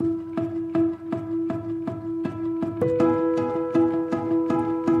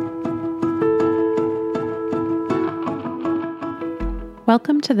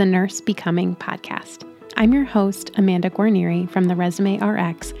Welcome to the Nurse Becoming podcast. I'm your host, Amanda Guarnieri from the Resume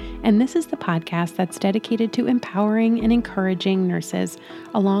RX, and this is the podcast that's dedicated to empowering and encouraging nurses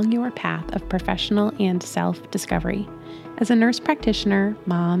along your path of professional and self-discovery. As a nurse practitioner,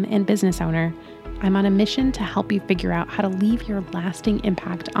 mom, and business owner, I'm on a mission to help you figure out how to leave your lasting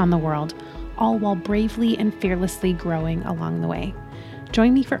impact on the world, all while bravely and fearlessly growing along the way.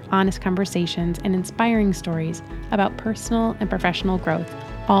 Join me for honest conversations and inspiring stories about personal and professional growth,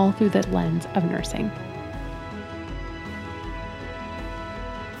 all through the lens of nursing.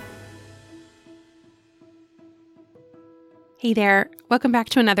 Hey there. Welcome back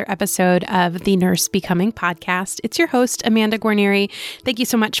to another episode of the Nurse Becoming podcast. It's your host, Amanda Guarnieri. Thank you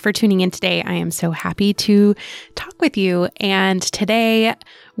so much for tuning in today. I am so happy to talk with you. And today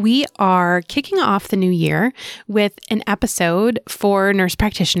we are kicking off the new year with an episode for nurse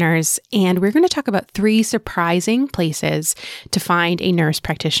practitioners. And we're going to talk about 3 surprising places to find a nurse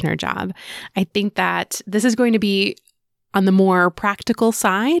practitioner job. I think that this is going to be on the more practical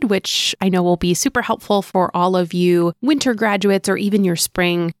side, which I know will be super helpful for all of you winter graduates or even your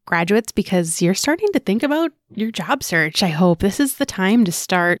spring graduates, because you're starting to think about your job search. I hope this is the time to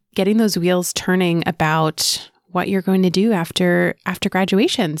start getting those wheels turning about what you're going to do after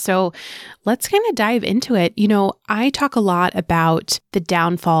graduation. So let's kind of dive into it. You know, I talk a lot about the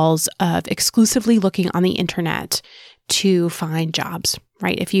downfalls of exclusively looking on the internet to find jobs,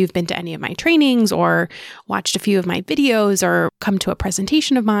 right? If you've been to any of my trainings or watched a few of my videos or come to a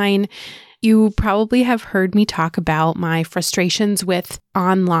presentation of mine, you probably have heard me talk about my frustrations with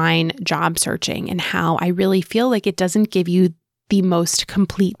online job searching and how I really feel like it doesn't give you the most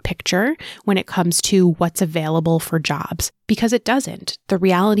complete picture when it comes to what's available for jobs, because it doesn't. The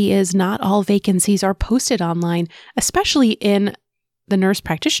reality is not all vacancies are posted online, especially in the nurse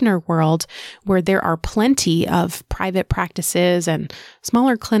practitioner world, where there are plenty of private practices and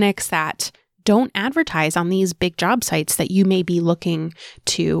smaller clinics that don't advertise on these big job sites that you may be looking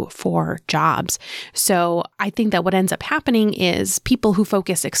to for jobs. So I think that what ends up happening is people who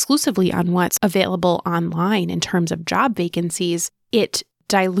focus exclusively on what's available online in terms of job vacancies, it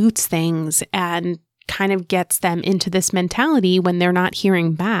dilutes things and kind of gets them into this mentality when they're not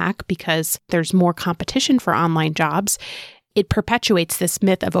hearing back because there's more competition for online jobs. It perpetuates this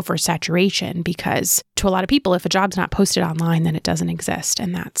myth of oversaturation, because to a lot of people, if a job's not posted online, then it doesn't exist.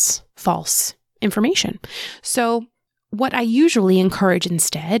 And that's false information. So what I usually encourage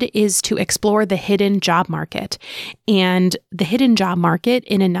instead is to explore the hidden job market. And the hidden job market,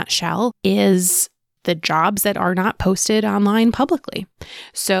 in a nutshell, is the jobs that are not posted online publicly.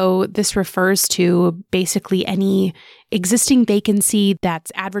 So this refers to basically any existing vacancy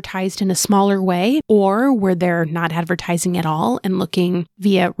that's advertised in a smaller way, or where they're not advertising at all and looking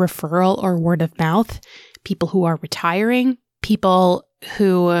via referral or word of mouth, people who are retiring, people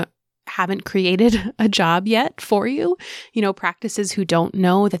who haven't created a job yet for you, practices who don't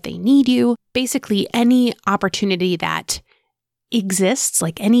know that they need you, basically any opportunity that exists,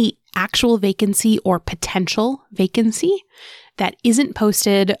 like any actual vacancy or potential vacancy that isn't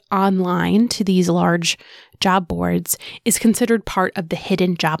posted online to these large job boards, is considered part of the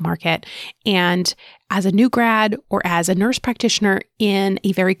hidden job market. And as a new grad or as a nurse practitioner in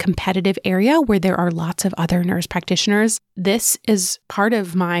a very competitive area where there are lots of other nurse practitioners, this is part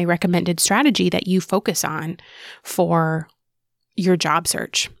of my recommended strategy that you focus on for your job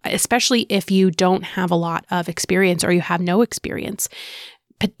search, especially if you don't have a lot of experience or you have no experience.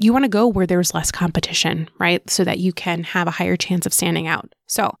 But you want to go where there's less competition, right? So that you can have a higher chance of standing out.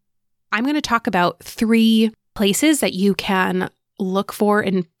 So I'm going to talk about 3 places that you can look for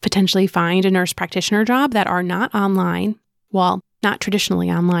and potentially find a nurse practitioner job that are not online, well, not traditionally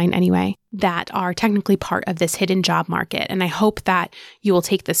online anyway, that are technically part of this hidden job market. And I hope that you will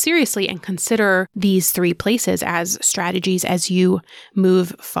take this seriously and consider these 3 places as strategies as you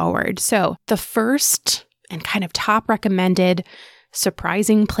move forward. So the first and kind of top recommended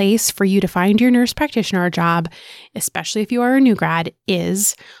surprising place for you to find your nurse practitioner job, especially if you are a new grad,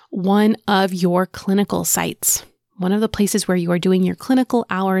 is one of your clinical sites, one of the places where you are doing your clinical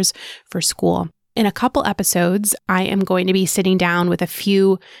hours for school. In a couple episodes, I am going to be sitting down with a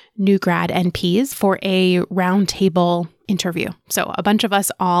few new grad NPs for a roundtable interview. So a bunch of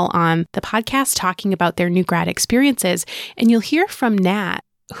us all on the podcast talking about their new grad experiences. And you'll hear from Nat,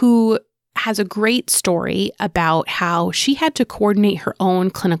 who has a great story about how she had to coordinate her own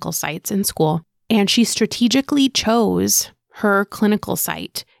clinical sites in school. And she strategically chose her clinical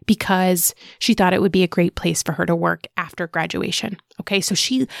site because she thought it would be a great place for her to work after graduation. Okay, so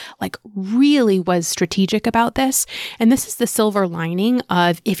she really was strategic about this. And this is the silver lining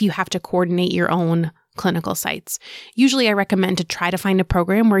of if you have to coordinate your own clinical sites. Usually I recommend to try to find a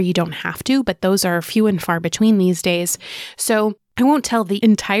program where you don't have to, but those are few and far between these days. So I won't tell the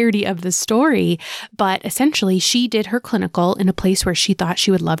entirety of the story, but essentially she did her clinical in a place where she thought she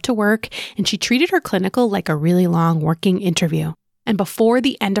would love to work, and she treated her clinical like a really long working interview. And before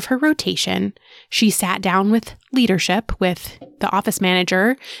the end of her rotation, she sat down with leadership, with the office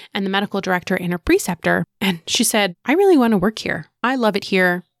manager and the medical director and her preceptor. And she said, I really want to work here. I love it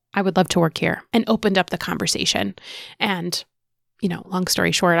here. I would love to work here, and opened up the conversation. And, long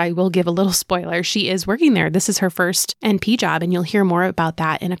story short, I will give a little spoiler. She is working there. This is her first NP job, and you'll hear more about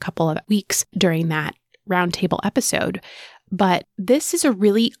that in a couple of weeks during that roundtable episode. But this is a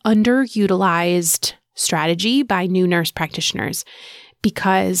really underutilized strategy by new nurse practitioners,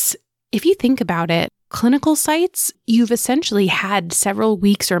 because if you think about it, clinical sites, you've essentially had several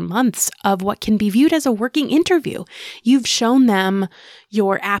weeks or months of what can be viewed as a working interview. You've shown them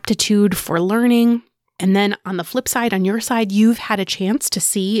your aptitude for learning. And then on the flip side, on your side, you've had a chance to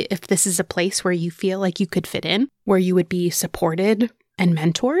see if this is a place where you feel like you could fit in, where you would be supported and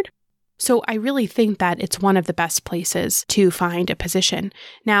mentored. So I really think that it's one of the best places to find a position.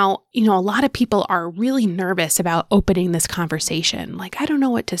 Now, a lot of people are really nervous about opening this conversation. Like, I don't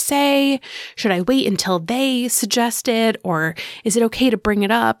know what to say. Should I wait until they suggest it? Or is it okay to bring it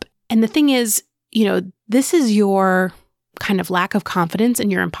up? And the thing is, this is your kind of lack of confidence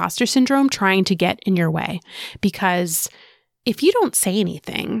and your imposter syndrome trying to get in your way. Because if you don't say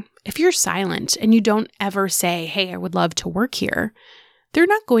anything, if you're silent and you don't ever say, hey, I would love to work here, they're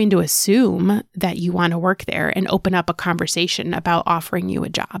not going to assume that you want to work there and open up a conversation about offering you a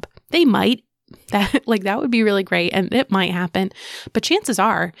job. They might. That would be really great, and it might happen. But chances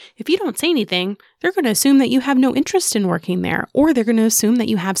are, if you don't say anything, they're going to assume that you have no interest in working there, or they're going to assume that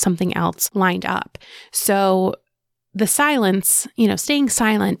you have something else lined up. So the silence, staying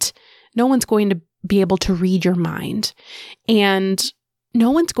silent, no one's going to be able to read your mind. And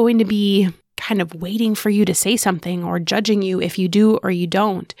no one's going to be kind of waiting for you to say something or judging you if you do or you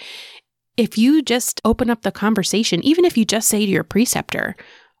don't. If you just open up the conversation, even if you just say to your preceptor,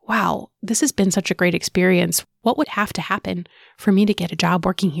 wow, this has been such a great experience. What would have to happen for me to get a job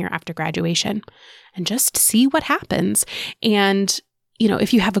working here after graduation? And just see what happens. And,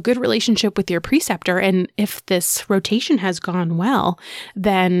 if you have a good relationship with your preceptor, and if this rotation has gone well,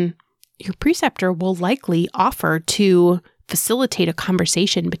 then your preceptor will likely offer to facilitate a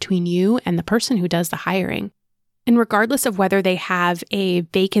conversation between you and the person who does the hiring. And regardless of whether they have a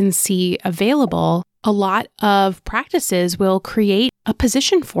vacancy available, a lot of practices will create a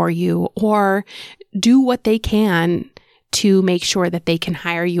position for you or do what they can to make sure that they can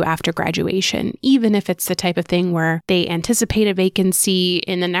hire you after graduation, even if it's the type of thing where they anticipate a vacancy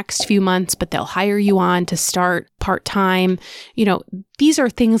in the next few months, but they'll hire you on to start part-time. These are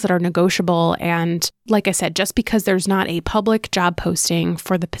things that are negotiable. And like I said, just because there's not a public job posting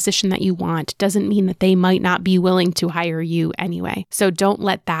for the position that you want doesn't mean that they might not be willing to hire you anyway. So don't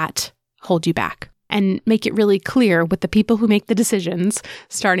let that hold you back. And make it really clear with the people who make the decisions,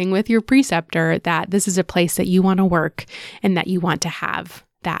 starting with your preceptor, that this is a place that you want to work and that you want to have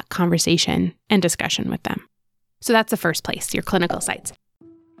that conversation and discussion with them. So that's the first place, your clinical sites.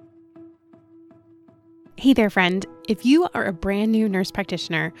 Hey there, friend. If you are a brand new nurse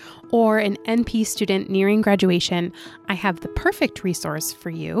practitioner or an NP student nearing graduation, I have the perfect resource for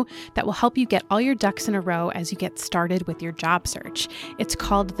you that will help you get all your ducks in a row as you get started with your job search. It's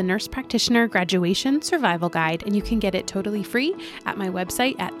called the Nurse Practitioner Graduation Survival Guide, and you can get it totally free at my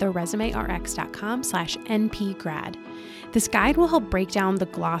website at theresumérx.com/npgrad. This guide will help break down the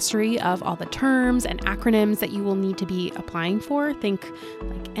glossary of all the terms and acronyms that you will need to be applying for. Think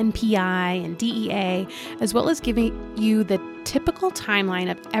like NPI and DEA, as well as giving you the typical timeline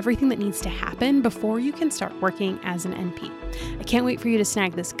of everything that needs to happen before you can start working as an NP. I can't wait for you to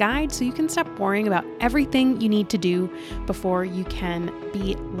snag this guide so you can stop worrying about everything you need to do before you can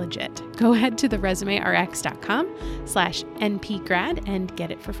be legit. Go ahead to theresumérx.com/npgrad and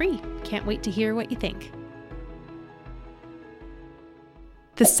get it for free. Can't wait to hear what you think.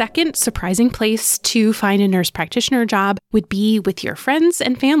 The second surprising place to find a nurse practitioner job would be with your friends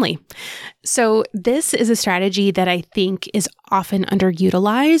and family. So this is a strategy that I think is often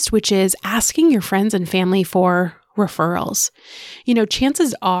underutilized, which is asking your friends and family for referrals.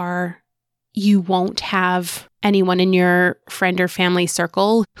 Chances are you won't have anyone in your friend or family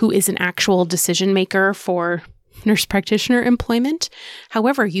circle who is an actual decision maker for nurse practitioner employment.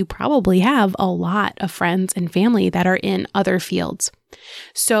 However, you probably have a lot of friends and family that are in other fields.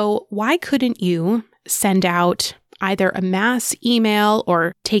 So why couldn't you send out either a mass email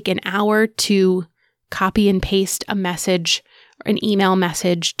or take an hour to copy and paste a message an email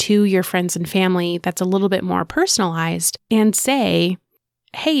message to your friends and family that's a little bit more personalized and say,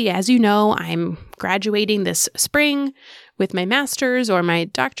 hey, as you know, I'm graduating this spring with my master's or my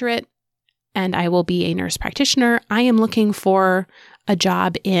doctorate, and I will be a nurse practitioner. I am looking for a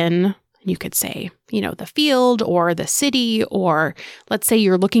job in, you could say, the field or the city, or let's say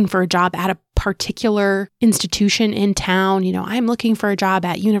you're looking for a job at a particular institution in town. I'm looking for a job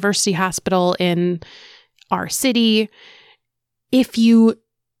at University Hospital in our city. If you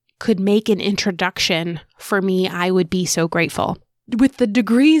could make an introduction for me, I would be so grateful. With the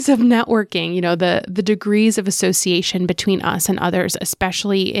degrees of networking, the degrees of association between us and others,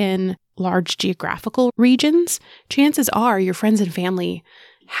 especially in large geographical regions, chances are your friends and family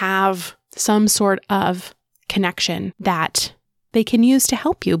have some sort of connection that they can use to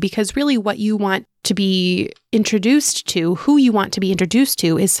help you, because really what you want to be introduced to, who you want to be introduced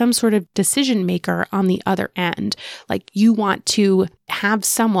to, is some sort of decision maker on the other end. Like, you want to have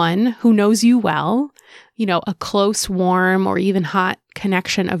someone who knows you well, a close, warm, or even hot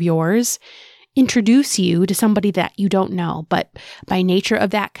connection of yours, introduce you to somebody that you don't know. But by nature of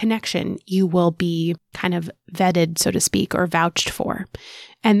that connection, you will be kind of vetted, so to speak, or vouched for.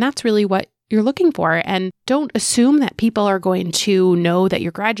 And that's really what you're looking for. And don't assume that people are going to know that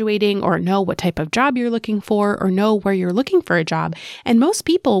you're graduating or know what type of job you're looking for or know where you're looking for a job. And most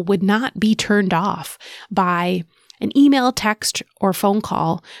people would not be turned off by an email, text, or phone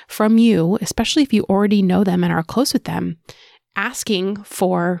call from you, especially if you already know them and are close with them, asking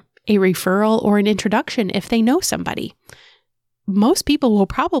for a referral or an introduction if they know somebody. Most people will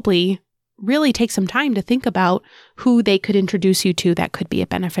probably really take some time to think about who they could introduce you to that could be a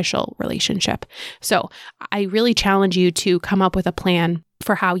beneficial relationship. So I really challenge you to come up with a plan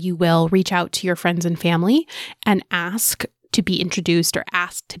for how you will reach out to your friends and family and ask to be introduced or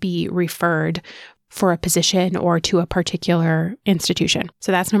ask to be referred for a position or to a particular institution.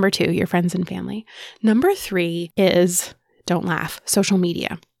 So that's number 2, your friends and family. Number 3 is, don't laugh, social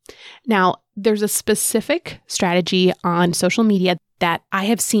media. Now, there's a specific strategy on social media that I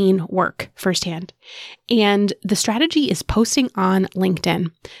have seen work firsthand. And the strategy is posting on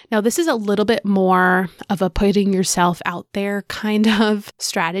LinkedIn. Now, this is a little bit more of a putting yourself out there kind of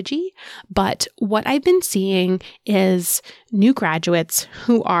strategy. But what I've been seeing is new graduates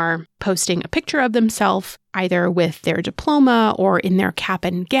who are posting a picture of themselves, either with their diploma or in their cap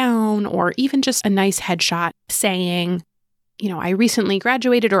and gown, or even just a nice headshot saying, I recently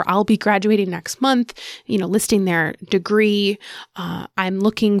graduated, or I'll be graduating next month, listing their degree. I'm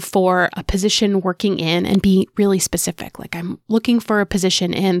looking for a position working in, and be really specific. Like, I'm looking for a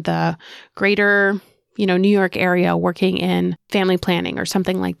position in the greater, New York area working in family planning or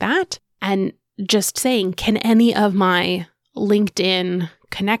something like that. And just saying, can any of my LinkedIn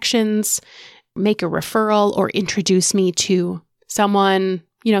connections make a referral or introduce me to someone,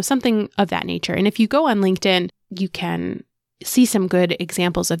 something of that nature. And if you go on LinkedIn, you can see some good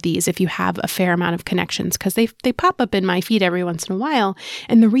examples of these if you have a fair amount of connections, because they pop up in my feed every once in a while.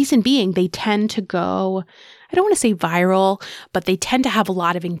 And the reason being, they tend to go, I don't want to say viral, but they tend to have a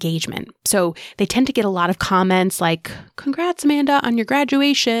lot of engagement. So they tend to get a lot of comments like, congrats, Amanda, on your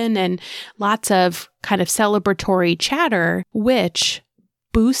graduation, and lots of kind of celebratory chatter, which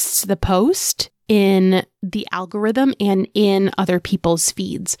boosts the post in the algorithm and in other people's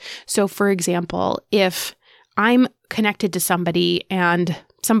feeds. So for example, if I'm connected to somebody and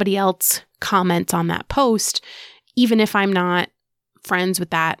somebody else comments on that post, even if I'm not friends with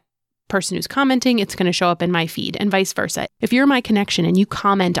that person who's commenting, it's going to show up in my feed, and vice versa. If you're my connection and you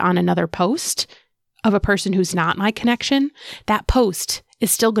comment on another post of a person who's not my connection, that post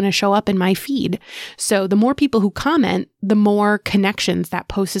is still going to show up in my feed. So the more people who comment, the more connections that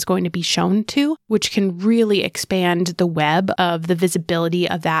post is going to be shown to, which can really expand the web of the visibility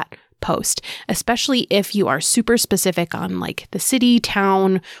of that post, especially if you are super specific on like the city,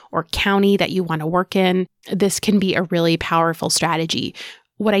 town, or county that you want to work in. This can be a really powerful strategy.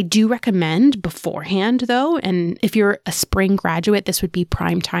 What I do recommend beforehand, though, and if you're a spring graduate, this would be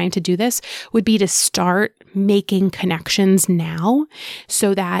prime time to do this, would be to start making connections now,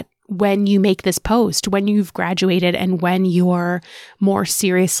 so that when you make this post, when you've graduated and when you're more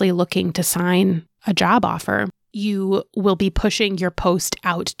seriously looking to sign a job offer, you will be pushing your post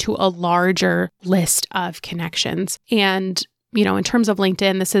out to a larger list of connections. And, in terms of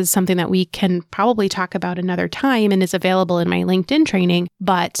LinkedIn, this is something that we can probably talk about another time and is available in my LinkedIn training,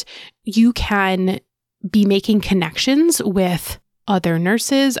 but you can be making connections with other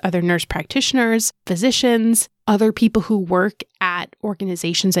nurses, other nurse practitioners, physicians, other people who work at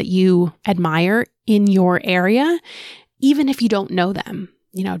organizations that you admire in your area, even if you don't know them.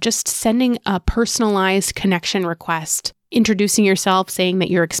 Just sending a personalized connection request introducing yourself, saying that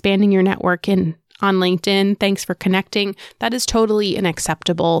you're expanding your network on LinkedIn. Thanks for connecting. That is totally an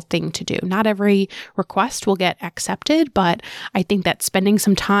acceptable thing to do. Not every request will get accepted, but I think that spending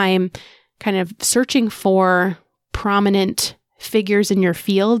some time kind of searching for prominent figures in your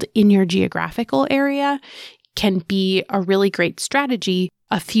field, in your geographical area, can be a really great strategy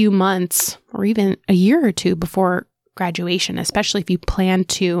a few months or even a year or two before graduation, especially if you plan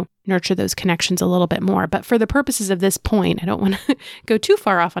to nurture those connections a little bit more. But for the purposes of this point, I don't want to go too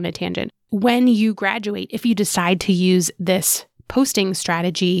far off on a tangent. When you graduate, if you decide to use this posting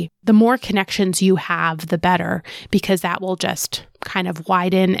strategy, the more connections you have, the better, because that will just kind of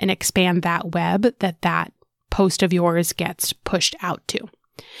widen and expand that web that post of yours gets pushed out to.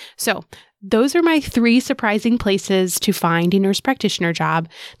 So those are my 3 surprising places to find a nurse practitioner job.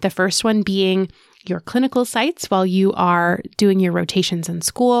 The first one being your clinical sites while you are doing your rotations in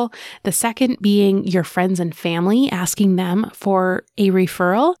school. The second being your friends and family, asking them for a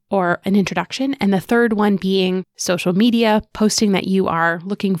referral or an introduction. And the third one being social media, posting that you are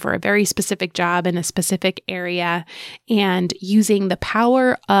looking for a very specific job in a specific area and using the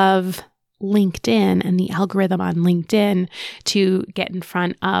power of LinkedIn and the algorithm on LinkedIn to get in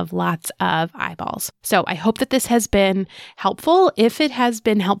front of lots of eyeballs. So I hope that this has been helpful. If it has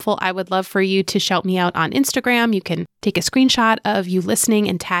been helpful, I would love for you to shout me out on Instagram. You can take a screenshot of you listening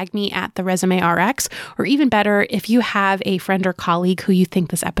and tag me at the Resume RX, or even better, if you have a friend or colleague who you think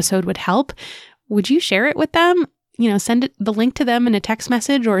this episode would help, would you share it with them? Send the link to them in a text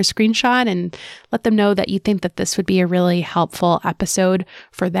message or a screenshot and let them know that you think that this would be a really helpful episode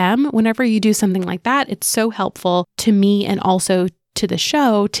for them. Whenever you do something like that, it's so helpful to me and also to the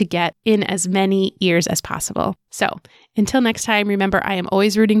show to get in as many ears as possible. So until next time, remember, I am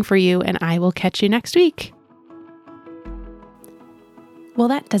always rooting for you and I will catch you next week. Well,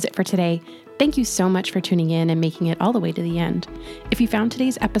 that does it for today. Thank you so much for tuning in and making it all the way to the end. If you found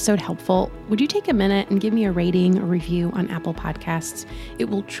today's episode helpful, would you take a minute and give me a rating or review on Apple Podcasts? It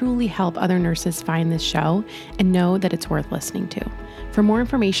will truly help other nurses find this show and know that it's worth listening to. For more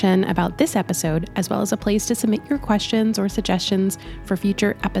information about this episode, as well as a place to submit your questions or suggestions for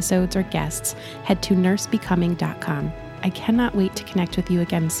future episodes or guests, head to nursebecoming.com. I cannot wait to connect with you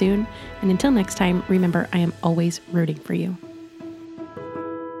again soon. And until next time, remember, I am always rooting for you.